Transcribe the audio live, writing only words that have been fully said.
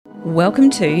Welcome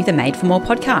to the Made for More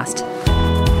podcast.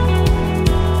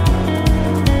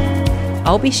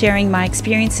 I'll be sharing my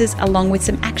experiences along with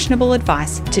some actionable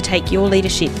advice to take your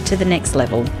leadership to the next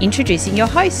level. Introducing your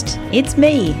host, it's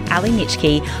me,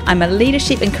 Nitschke. I'm a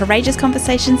leadership and courageous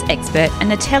conversations expert, a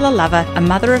Nutella lover, a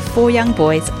mother of 4 young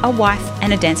boys, a wife,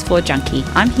 and a dance floor junkie.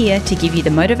 I'm here to give you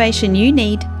the motivation you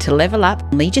need to level up,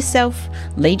 lead yourself,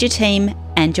 lead your team,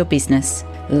 and your business.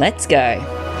 Let's go.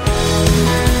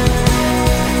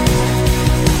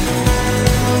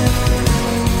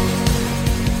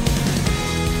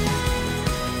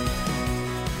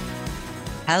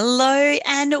 Hello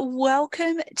and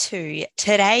welcome to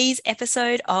today's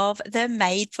episode of the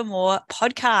Made for More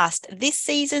podcast. This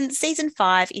season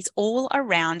 5, is all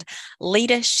around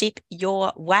leadership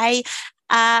your way.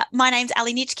 My name's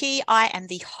Nitschke. I am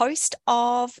the host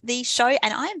of the show,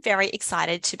 and I am very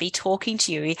excited to be talking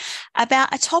to you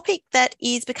about a topic that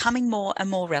is becoming more and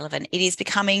more relevant. It is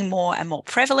becoming more and more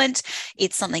prevalent.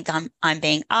 It's something that I'm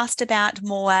being asked about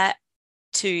more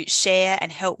to share and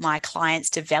help my clients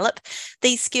develop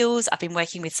these skills. I've been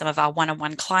working with some of our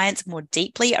one-on-one clients more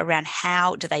deeply around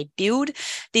how do they build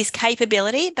this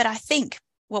capability. But I think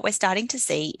what we're starting to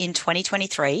see in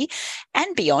 2023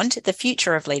 and beyond, the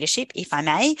future of leadership, if I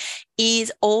may,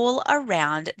 is all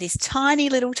around this tiny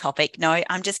little topic. No,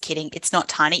 I'm just kidding. It's not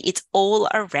tiny. It's all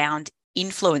around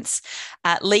influence.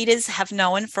 Leaders have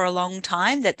known for a long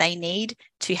time that they need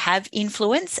to have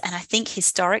influence. And I think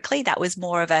historically that was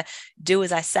more of a do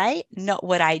as I say, not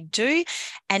what I do.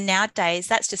 And nowadays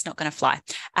that's just not going to fly.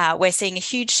 We're seeing a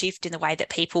huge shift in the way that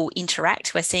people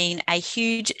interact. We're seeing a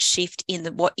huge shift in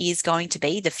what is going to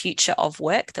be the future of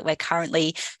work that we're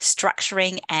currently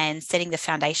structuring and setting the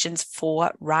foundations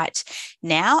for right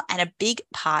now. And a big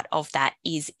part of that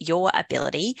is your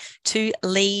ability to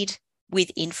lead with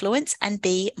influence and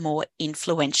be more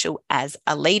influential as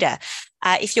a leader.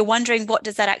 If you're wondering what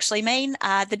does that actually mean,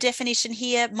 the definition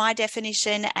here, my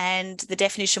definition and the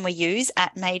definition we use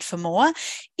at Made for More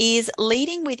is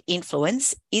leading with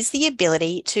influence is the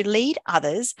ability to lead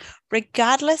others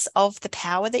regardless of the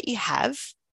power that you have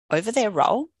over their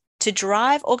role, to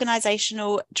drive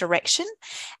organizational direction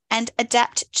and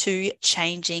adapt to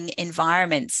changing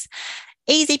environments.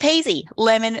 Easy peasy,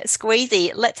 lemon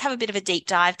squeezy. Let's have a bit of a deep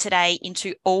dive today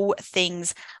into all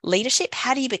things leadership.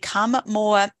 How do you become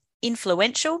more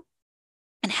influential?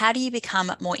 And how do you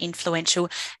become more influential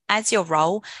as your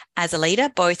role as a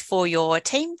leader, both for your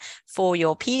team, for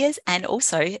your peers, and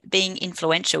also being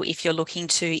influential if you're looking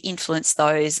to influence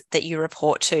those that you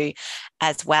report to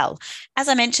as well. As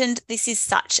I mentioned, this is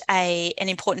such an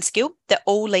important skill that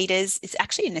all leaders, it's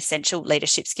actually an essential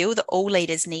leadership skill that all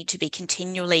leaders need to be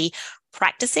continually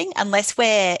practicing. Unless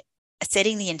we're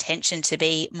setting the intention to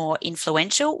be more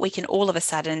influential, we can all of a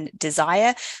sudden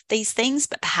desire these things,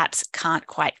 but perhaps can't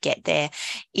quite get there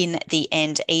in the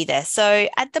end either. So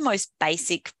at the most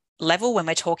basic level, when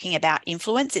we're talking about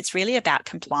influence, it's really about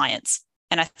compliance.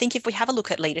 And I think if we have a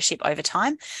look at leadership over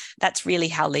time, that's really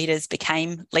how leaders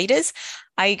became leaders.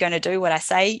 Are you going to do what I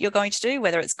say you're going to do,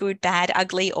 whether it's good, bad,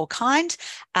 ugly, or kind?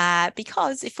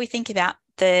 Because if we think about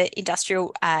the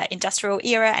industrial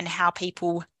era and how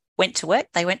people went to work,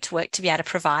 they went to work to be able to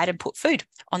provide and put food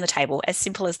on the table. As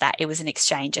simple as that. It was an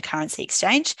exchange, a currency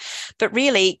exchange. But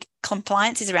really,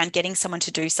 compliance is around getting someone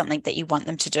to do something that you want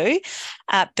them to do,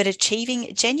 but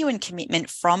achieving genuine commitment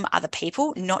from other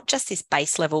people, not just this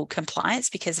base level compliance,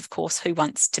 because of course, who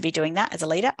wants to be doing that as a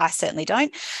leader? I certainly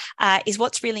don't, is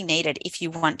what's really needed if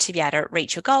you want to be able to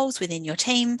reach your goals within your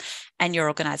team and your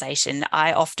organization.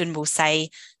 I often will say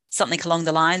something along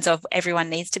the lines of everyone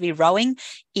needs to be rowing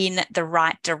in the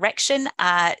right direction.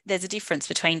 There's a difference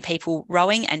between people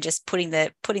rowing and just putting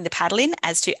the paddle in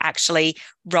as to actually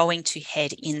rowing to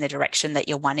head in the direction that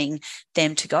you're wanting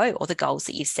them to go, or the goals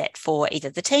that you set for either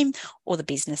the team or the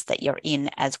business that you're in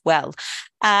as well.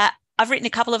 I've written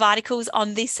a couple of articles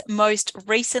on this most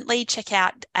recently. Check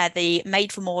out the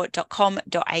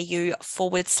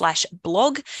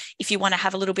madeformore.com.au/blog if you want to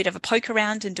have a little bit of a poke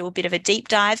around and do a bit of a deep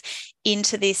dive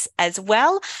into this as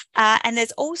well. And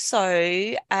there's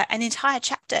also an entire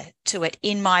chapter to it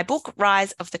in my book,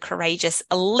 Rise of the Courageous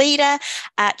Leader.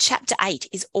 Chapter 8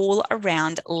 is all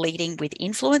around leading with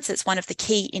influence. It's one of the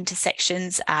key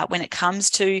intersections when it comes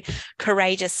to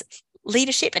courageous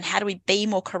leadership and how do we be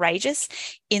more courageous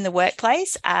in the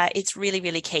workplace. It's really,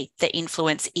 really key that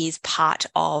influence is part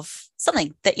of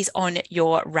something that is on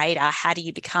your radar. How do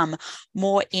you become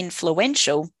more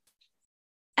influential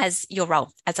as your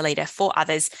role as a leader for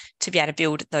others to be able to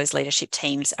build those leadership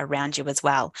teams around you as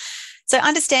well? So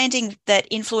understanding that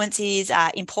influence is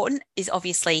important is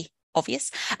obviously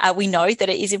obvious. We know that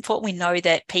it is important. We know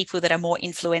that people that are more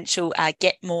influential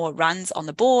get more runs on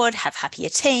the board, have happier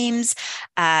teams.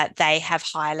 They have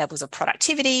higher levels of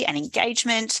productivity and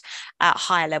engagement,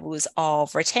 higher levels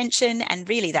of retention. And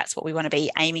really, that's what we want to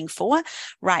be aiming for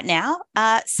right now.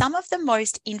 Some of the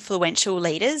most influential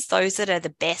leaders, those that are the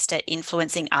best at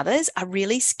influencing others, are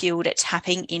really skilled at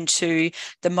tapping into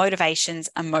the motivations,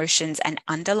 emotions, and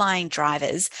underlying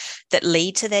drivers that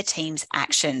lead to their team's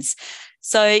actions.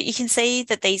 So you can see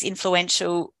that these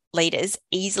influential leaders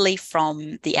easily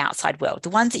from the outside world, the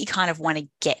ones that you kind of want to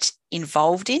get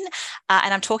involved in.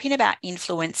 And I'm talking about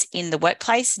influence in the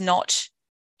workplace, not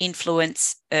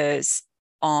influencers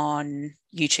on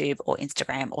YouTube or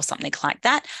Instagram or something like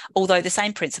that, although the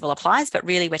same principle applies. But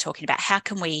really, we're talking about how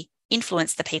can we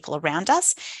influence the people around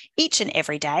us each and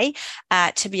every day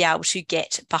to be able to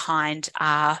get behind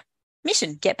our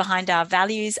mission, get behind our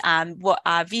values, what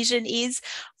our vision is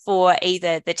for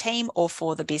either the team or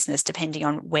for the business, depending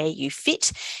on where you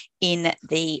fit in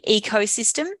the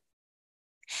ecosystem.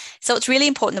 So it's really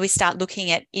important that we start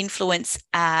looking at influence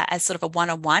as sort of a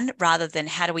one-on-one rather than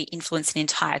how do we influence an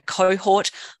entire cohort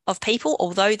of people,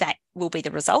 although that will be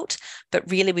the result. But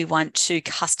really, we want to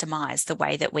customize the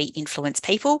way that we influence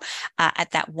people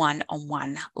at that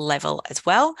one-on-one level as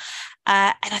well.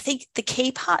 And I think the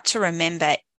key part to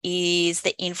remember is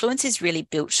that influence is really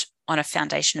built on a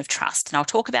foundation of trust. And I'll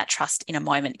talk about trust in a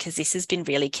moment because this has been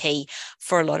really key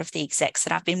for a lot of the execs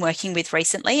that I've been working with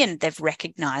recently, and they've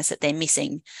recognized that they're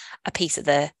missing a piece of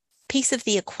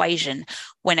the equation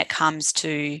when it comes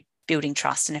to building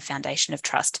trust and a foundation of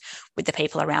trust with the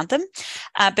people around them.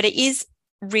 But it is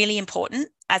really important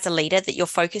as a leader that you're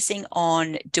focusing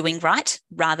on doing right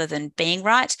rather than being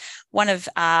right. One of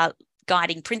our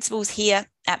guiding principles here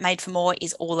at Made for More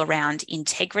is all around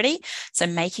integrity. So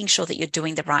making sure that you're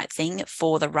doing the right thing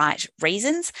for the right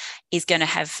reasons is going to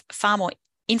have far more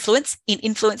influence in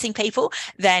influencing people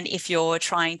than if you're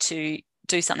trying to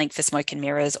do something for smoke and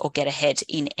mirrors or get ahead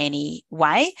in any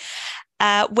way.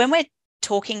 When we're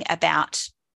talking about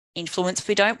influence,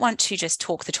 we don't want to just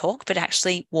talk the talk, but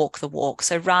actually walk the walk.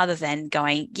 So rather than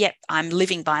going, yep, I'm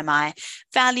living by my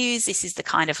values, this is the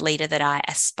kind of leader that I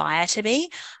aspire to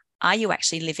be, are you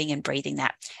actually living and breathing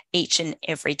that each and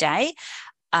every day?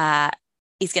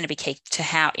 Is going to be key to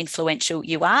how influential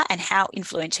you are and how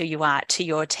influential you are to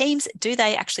your teams. Do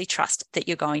they actually trust that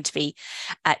you're going to be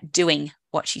doing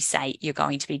what you say you're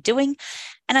going to be doing?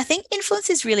 And I think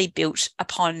influence is really built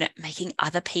upon making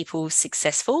other people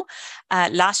successful.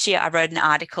 Last year, I wrote an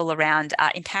article around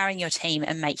empowering your team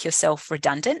and make yourself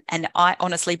redundant. And I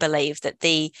honestly believe that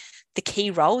the key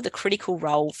role, the critical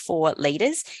role for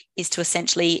leaders is to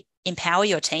essentially empower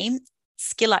your team,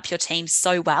 skill up your team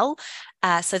so well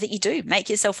so that you do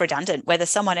make yourself redundant, whether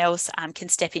someone else can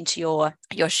step into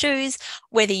your shoes,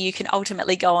 whether you can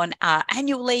ultimately go on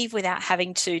annual leave without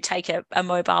having to take a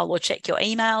mobile or check your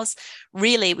emails.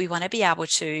 Really, we want to be able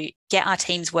to get our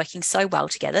teams working so well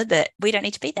together that we don't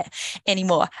need to be there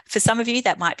anymore. For some of you,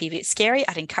 that might be a bit scary.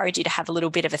 I'd encourage you to have a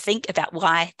little bit of a think about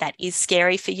why that is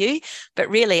scary for you. But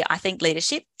really, I think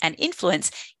leadership and influence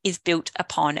is built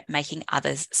upon making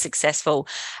others successful.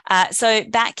 So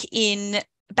back in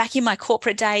my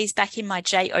corporate days, back in my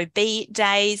JOB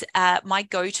days, my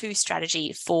go-to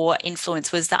strategy for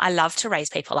influence was that I love to raise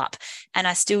people up. And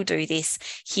I still do this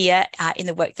here in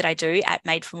the work that I do at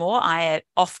Made for More. I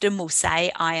often will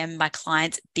say I am my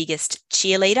client's biggest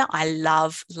cheerleader. I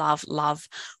love, love, love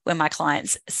when my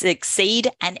clients succeed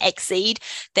and exceed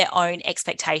their own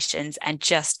expectations and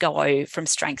just go from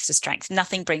strength to strength.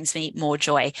 Nothing brings me more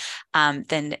joy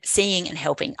than seeing and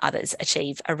helping others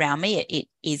achieve around me. It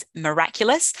is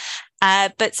miraculous.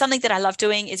 But something that I love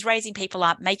doing is raising people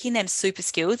up, making them super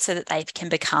skilled so that they can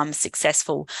become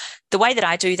successful. The way that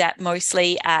I do that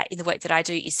mostly in the work that I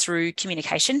do is through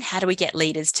communication. How do we get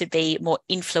leaders to be more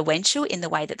influential in the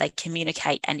way that they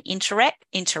communicate and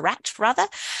interact rather?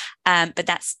 But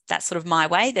that's sort of my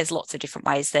way. There's lots of different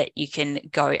ways that you can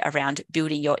go around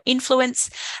building your influence.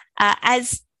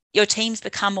 As your teams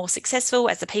become more successful,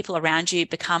 as the people around you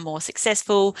become more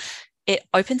successful, it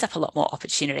opens up a lot more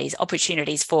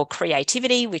opportunities for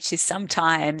creativity, which is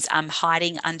sometimes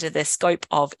hiding under the scope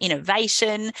of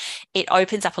innovation. It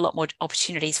opens up a lot more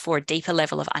opportunities for a deeper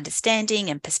level of understanding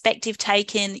and perspective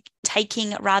taking,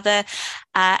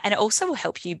 and it also will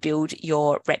help you build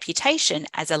your reputation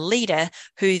as a leader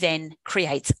who then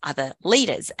creates other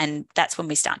leaders. And that's when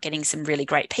we start getting some really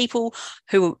great people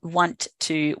who want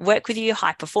to work with you.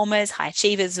 High performers, high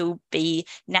achievers will be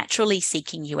naturally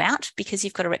seeking you out because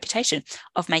you've got a reputation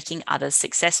of making others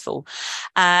successful.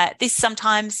 This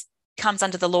sometimes comes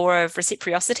under the law of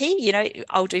reciprocity.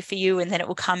 I'll do for you and then it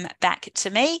will come back to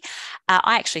me.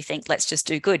 I actually think let's just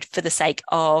do good for the sake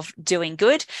of doing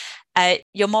good.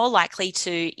 You're more likely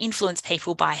to influence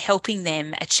people by helping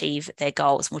them achieve their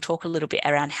goals. And we'll talk a little bit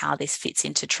around how this fits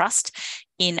into trust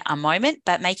in a moment,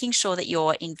 but making sure that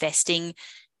you're investing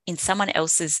in someone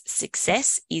else's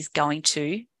success is going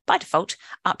to, by default,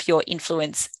 up your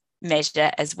influence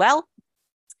measure as well.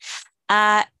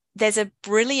 There's a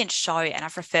brilliant show, and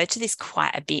I've referred to this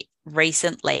quite a bit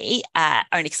recently,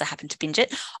 only because I happened to binge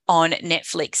it on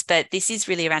Netflix, but this is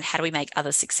really around how do we make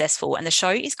others successful. And the show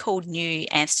is called New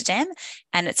Amsterdam,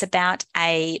 and it's about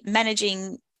a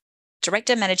managing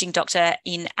doctor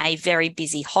in a very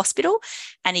busy hospital.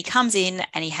 And he comes in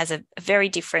and he has a very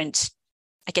different,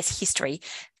 I guess, history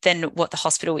than what the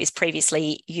hospital is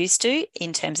previously used to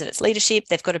in terms of its leadership.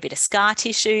 They've got a bit of scar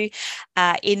tissue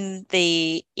in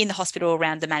the hospital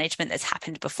around the management that's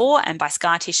happened before. And by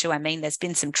scar tissue, I mean there's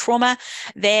been some trauma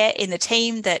there in the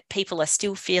team that people are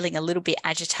still feeling a little bit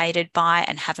agitated by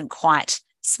and haven't quite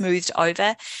smoothed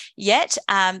over yet.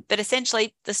 But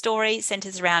essentially, the story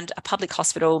centers around a public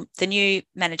hospital. The new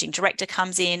managing director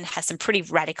comes in, has some pretty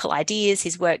radical ideas.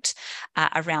 He's worked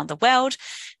around the world.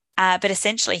 But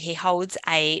essentially, he holds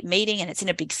a meeting and it's in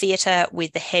a big theatre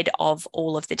with the head of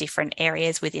all of the different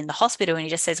areas within the hospital. And he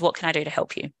just says, what can I do to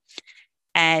help you?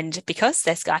 And because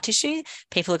there's scar tissue,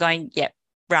 people are going, yep,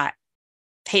 right.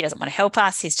 He doesn't want to help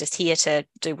us. He's just here to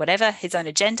do whatever, his own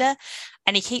agenda.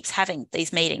 And he keeps having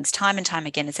these meetings time and time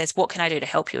again and says, what can I do to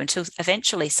help you? Until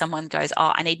eventually someone goes,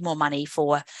 oh, I need more money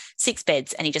for 6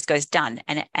 beds. And he just goes, done,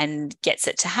 and gets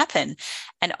it to happen.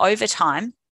 And over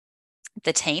time,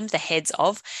 the team, the heads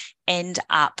of, end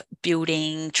up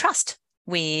building trust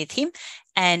with him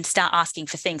and start asking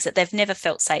for things that they've never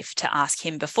felt safe to ask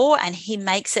him before. And he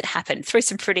makes it happen through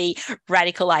some pretty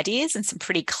radical ideas and some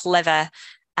pretty clever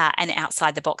and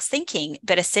outside the box thinking.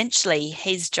 But essentially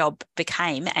his job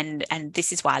became, and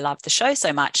this is why I love the show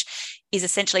so much, is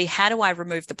essentially how do I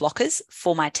remove the blockers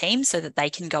for my team so that they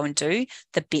can go and do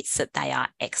the bits that they are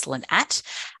excellent at.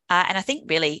 And I think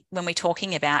really when we're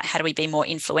talking about how do we be more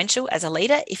influential as a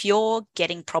leader, if you're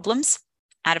getting problems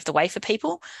out of the way for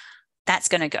people, that's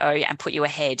going to go and put you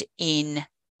ahead in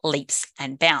leaps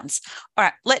and bounds. All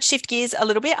right, let's shift gears a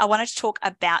little bit. I wanted to talk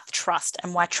about trust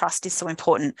and why trust is so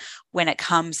important when it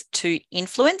comes to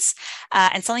influence,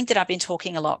 and something that I've been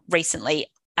talking a lot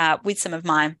recently with some of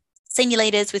my senior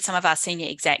leaders, with some of our senior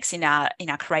execs in our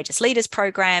Courageous Leaders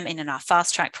program and in our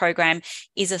Fast Track program,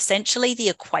 is essentially the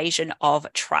equation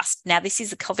of trust. Now, this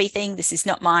is a coffee thing. This is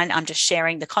not mine. I'm just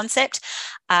sharing the concept,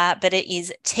 but it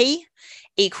is T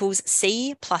equals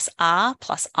C plus R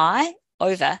plus I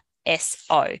over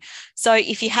SO. So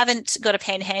if you haven't got a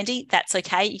pen handy, that's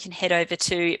okay. You can head over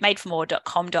to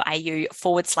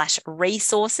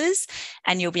madeformore.com.au/resources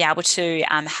and you'll be able to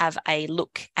have a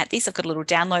look at this. I've got a little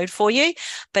download for you,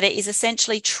 but it is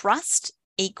essentially trust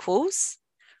equals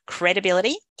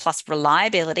credibility plus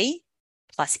reliability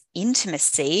plus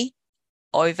intimacy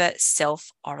over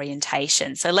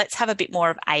self-orientation. So let's have a bit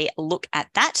more of a look at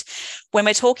that. When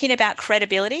we're talking about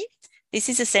credibility, this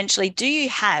is essentially, do you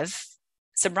have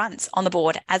some runs on the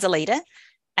board as a leader?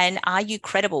 And are you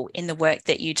credible in the work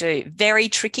that you do? Very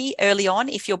tricky early on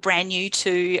if you're brand new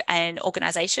to an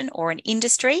organization or an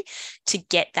industry to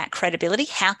get that credibility.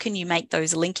 How can you make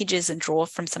those linkages and draw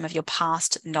from some of your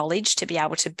past knowledge to be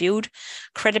able to build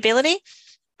credibility?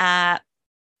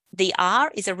 The R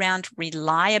is around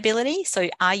reliability. So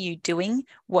are you doing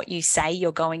what you say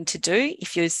you're going to do?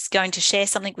 If you're going to share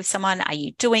something with someone, are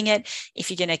you doing it? If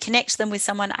you're going to connect them with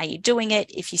someone, are you doing it?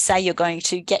 If you say you're going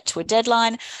to get to a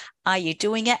deadline, are you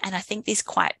doing it? And I think this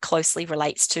quite closely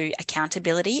relates to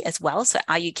accountability as well. So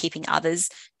are you keeping others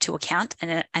to account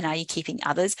and are you keeping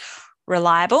others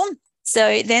reliable?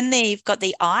 So then they've got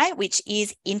the I, which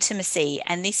is intimacy.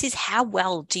 And this is how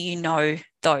well do you know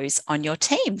those on your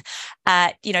team?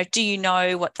 Do you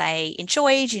know what they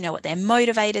enjoy? Do you know what their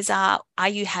motivators are? Are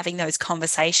you having those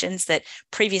conversations that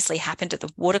previously happened at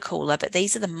the water cooler? But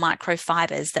these are the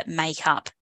microfibers that make up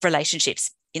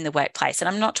relationships in the workplace. And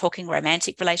I'm not talking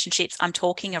romantic relationships. I'm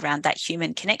talking around that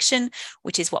human connection,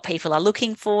 which is what people are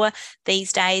looking for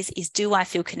these days, is do I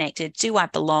feel connected? Do I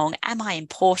belong? Am I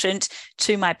important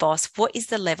to my boss? What is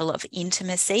the level of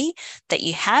intimacy that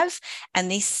you have?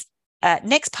 And this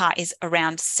next part is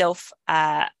around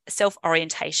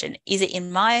self-orientation. Is it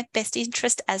in my best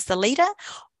interest as the leader,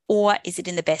 or is it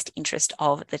in the best interest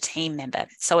of the team member?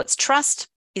 So it's trust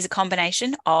is a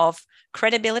combination of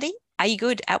credibility. Are you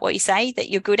good at what you say that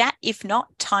you're good at? If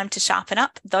not, time to sharpen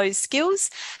up those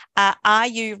skills. Are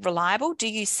you reliable? Do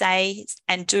you say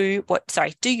and do what,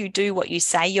 do you do what you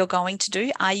say you're going to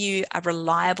do? Are you a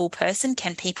reliable person?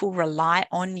 Can people rely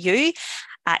on you?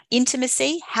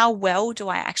 Intimacy, how well do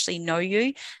I actually know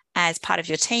you as part of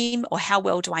your team, or how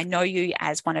well do I know you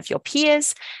as one of your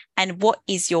peers? And what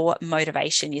is your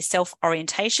motivation, your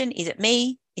self-orientation? Is it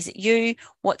me? Is it you?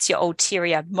 What's your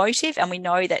ulterior motive? And we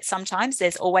know that sometimes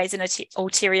there's always an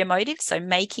ulterior motive. So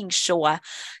making sure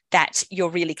that you're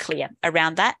really clear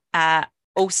around that.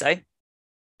 Also,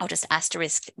 I'll just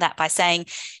asterisk that by saying,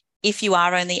 if you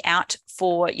are only out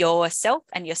for yourself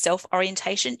and your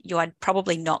self-orientation, you are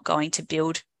probably not going to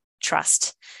build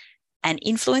trust and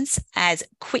influence as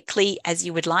quickly as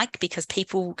you would like, because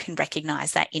people can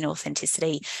recognize that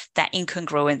inauthenticity, that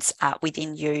incongruence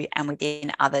within you and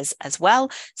within others as well.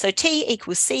 So T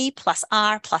equals C plus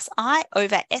R plus I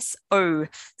over SO,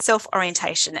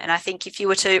 self-orientation. And I think if you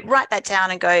were to write that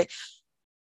down and go,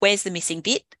 where's the missing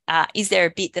bit? Is there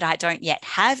a bit that I don't yet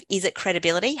have? Is it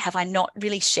credibility? Have I not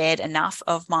really shared enough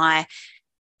of my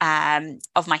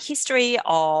history,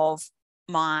 of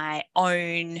my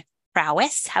own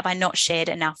prowess? Have I not shared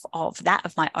enough of that,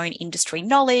 of my own industry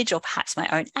knowledge, or perhaps my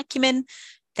own acumen?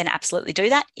 Then absolutely do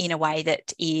that in a way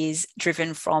that is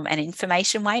driven from an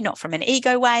information way, not from an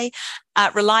ego way.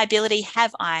 Reliability,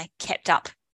 have I kept up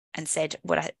and said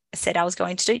what I said I was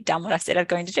going to do, done what I said I was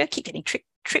going to do? I keep getting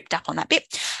tripped up on that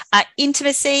bit.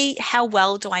 Intimacy, how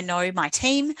well do I know my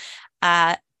team?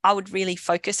 I would really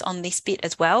focus on this bit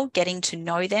as well, getting to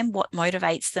know them, what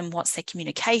motivates them, what's their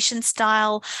communication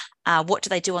style, what do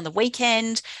they do on the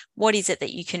weekend, what is it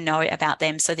that you can know about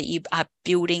them, so that you are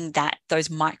building those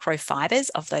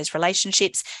microfibers of those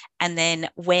relationships. And then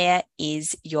where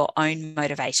is your own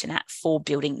motivation at for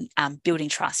building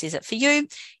trust? Is it for you?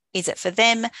 Is it for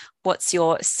them? What's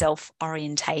your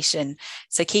self-orientation?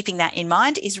 So keeping that in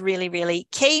mind is really, really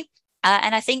key.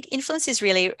 And I think influence is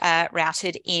really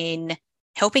routed in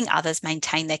helping others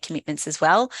maintain their commitments as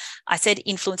well. I said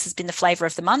influence has been the flavour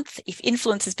of the month. If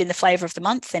influence has been the flavour of the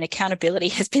month, then accountability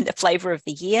has been the flavour of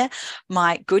the year.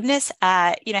 My goodness,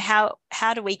 how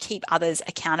do we keep others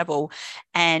accountable?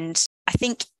 And I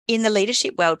think in the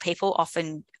leadership world, people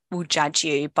often will judge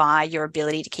you by your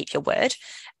ability to keep your word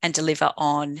and deliver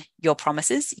on your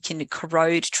promises. You can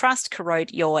corrode trust,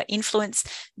 corrode your influence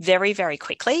very, very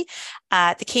quickly.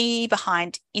 The key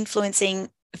behind influencing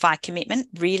via commitment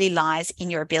really lies in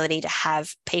your ability to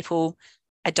have people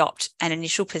adopt an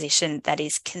initial position that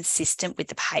is consistent with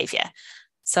the behaviour.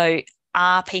 So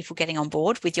are people getting on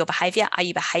board with your behaviour? Are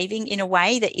you behaving in a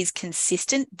way that is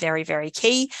consistent? Very, very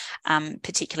key,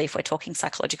 particularly if we're talking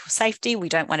psychological safety. We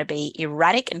don't want to be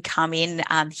erratic and come in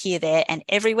here, there and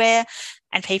everywhere.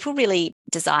 And people really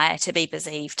desire to be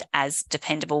perceived as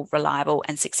dependable, reliable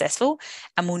and successful,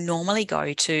 and will normally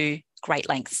go to great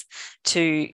lengths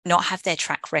to not have their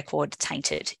track record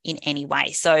tainted in any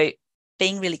way. So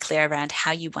being really clear around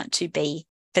how you want to be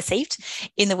perceived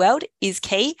in the world is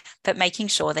key, but making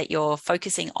sure that you're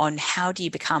focusing on how do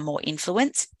you become more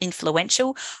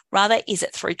influential. Rather, is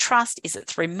it through trust? Is it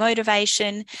through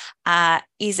motivation?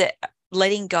 Is it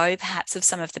letting go perhaps of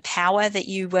some of the power that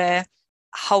you were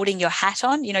holding your hat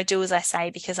on? Do as I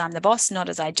say because I'm the boss, not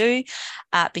as I do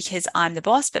because I'm the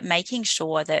boss, but making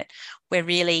sure that we're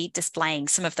really displaying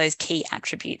some of those key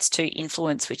attributes to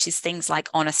influence, which is things like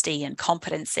honesty and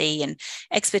competency and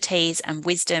expertise and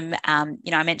wisdom.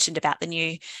 I mentioned about the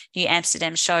new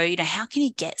Amsterdam show. How can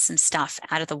you get some stuff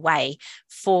out of the way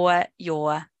for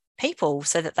your people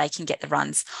so that they can get the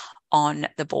runs on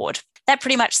the board? That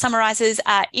pretty much summarizes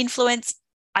influence.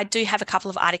 I do have a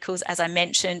couple of articles, as I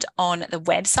mentioned, on the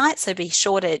website, so be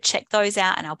sure to check those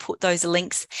out, and I'll put those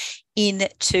links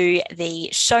into the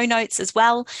show notes as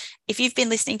well. If you've been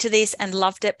listening to this and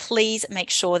loved it, please make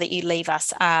sure that you leave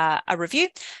us a review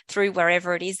through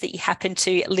wherever it is that you happen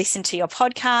to listen to your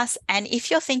podcast. And if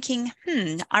you're thinking,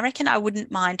 I reckon I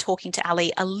wouldn't mind talking to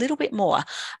Ali a little bit more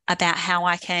about how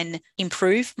I can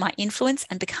improve my influence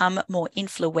and become more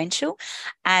influential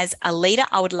as a leader,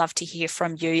 I would love to hear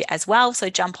from you as well. So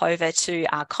jump over to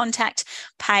our contact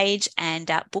page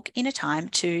and book in a time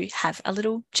to have a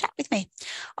little chat with me.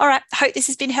 All right, hope this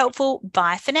has been helpful.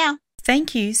 Bye for now.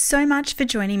 Thank you so much for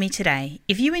joining me today.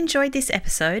 If you enjoyed this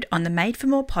episode on the Made for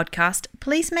More podcast,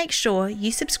 please make sure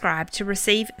you subscribe to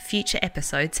receive future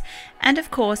episodes. And of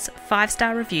course,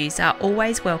 5-star reviews are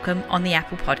always welcome on the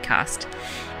Apple podcast.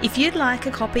 If you'd like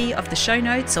a copy of the show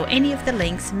notes or any of the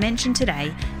links mentioned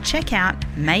today, check out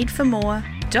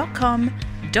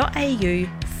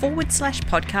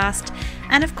madeformore.com.au/podcast.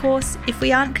 And of course, if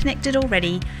we aren't connected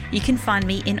already, you can find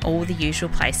me in all the usual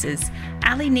places.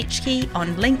 Ali Nitschke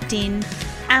on LinkedIn,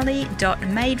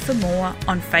 ali.madeformore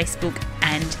on Facebook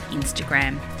and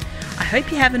Instagram. I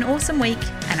hope you have an awesome week,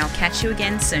 and I'll catch you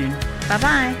again soon. Bye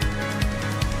bye.